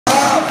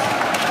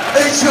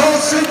It's your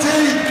city,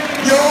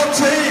 your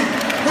team.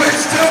 We're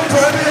still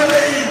Premier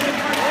League.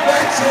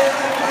 Let's hear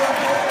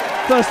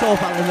it. First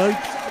off, Alan,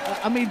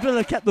 I mean,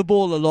 Villa kept the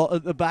ball a lot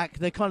at the back.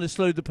 They kind of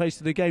slowed the pace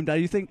of the game down.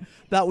 You think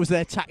that was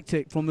their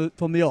tactic from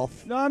the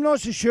off? No, I'm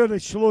not so sure they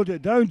slowed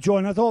it down,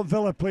 John. I thought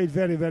Villa played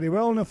very, very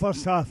well in the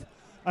first half,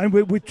 and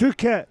we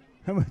took it,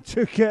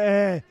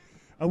 a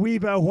wee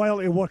bit of while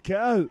to work it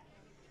out.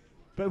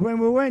 But when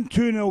we went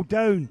 2-0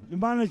 down, the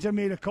manager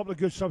made a couple of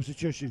good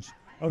substitutions.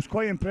 I was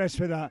quite impressed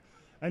with that,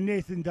 and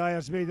Nathan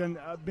Dyer's made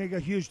a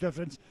huge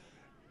difference.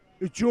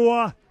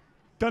 Ujoa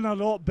done a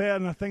lot better,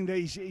 and I think that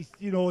he's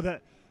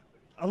that.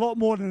 A lot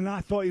more than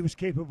I thought he was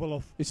capable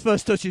of. His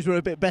first touches were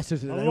a bit better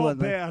today, weren't they? A lot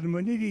better, and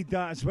we needed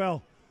that as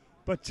well.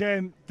 But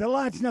the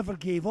lads never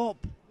gave up.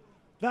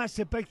 That's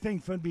the big thing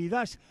for me.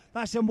 That's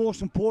the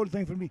most important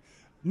thing for me.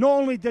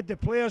 Not only did the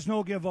players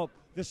not give up,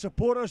 the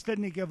supporters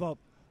didn't give up.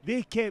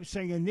 They kept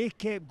singing, they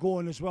kept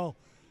going as well.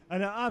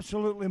 And they're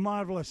absolutely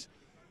marvellous.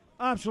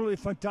 Absolutely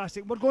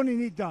fantastic. We're going to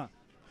need that.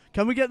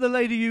 Can we get the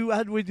lady you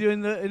had with you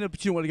in the do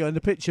you want to go in the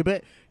picture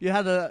bit? You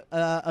had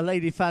a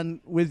lady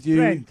fan with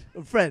you.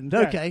 Friend,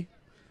 okay. Yeah.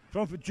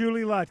 From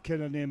Julie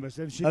Ladkin, her name is.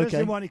 If she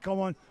doesn't want to come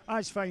on,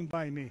 that's fine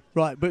by me.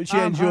 Right, but she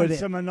enjoyed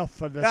it. I'm handsome enough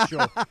for this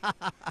show.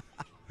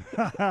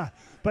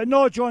 But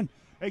no, John,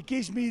 it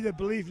gives me the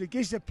belief, it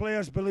gives the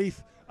players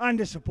belief and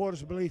the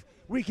supporters belief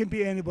we can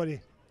beat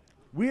anybody.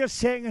 We are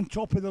second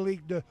top of the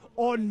league now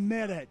on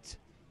merit,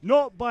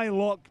 not by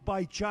luck,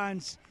 by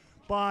chance,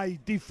 by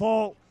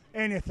default,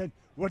 anything.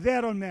 We're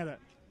there on merit.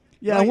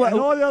 Yeah, right? And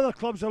all the other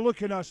clubs are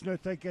looking at us now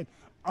thinking,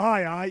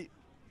 aye.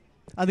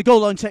 And the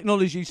goal line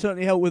technology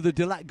certainly helped with the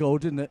Delac goal,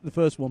 didn't it? The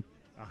first one.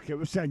 Okay,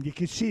 we're saying you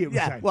can see it.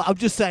 Yeah, well, I'm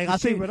just saying. I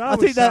think I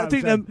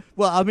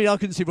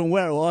couldn't see from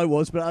where I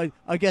was, but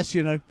I guess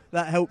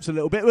that helps a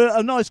little bit.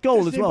 A nice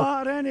goal as well.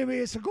 Doesn't matter anyway.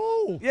 It's a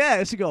goal. Yeah,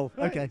 it's a goal.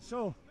 Right, okay.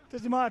 So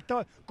doesn't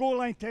matter goal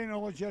line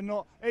technology or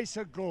not. It's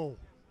a goal.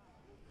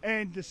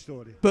 End the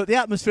story. But the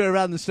atmosphere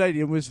around the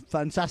stadium was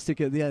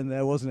fantastic at the end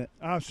there, wasn't it?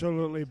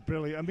 Absolutely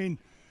brilliant. I mean,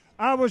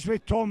 I was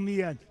with Tom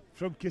Meehan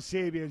from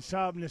Kasabian,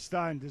 sat in the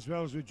stand as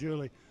well as with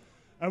Julie.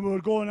 And we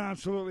were going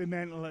absolutely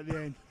mental at the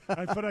end.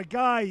 And for a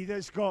guy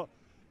that's got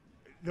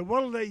the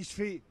world at his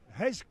feet,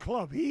 his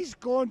club, he's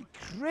gone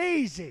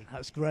crazy.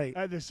 That's great.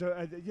 At this,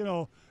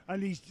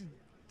 and he's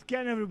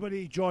getting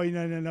everybody to join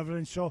in and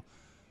everything. So,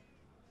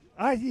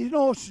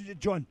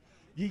 John,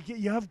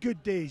 you have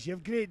good days. You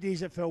have great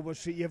days at Filbert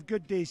Street. You have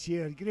good days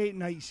here, great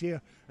nights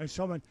here, and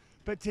so on.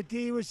 But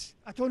today was,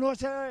 I don't know,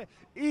 it's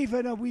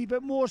even a wee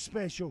bit more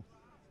special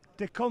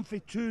to come for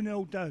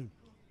 2-0 down.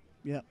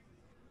 Yeah.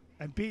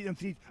 And beat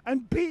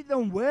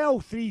them well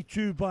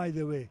 3-2, by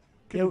the way.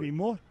 Could it be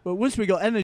more? Well, once we got energy.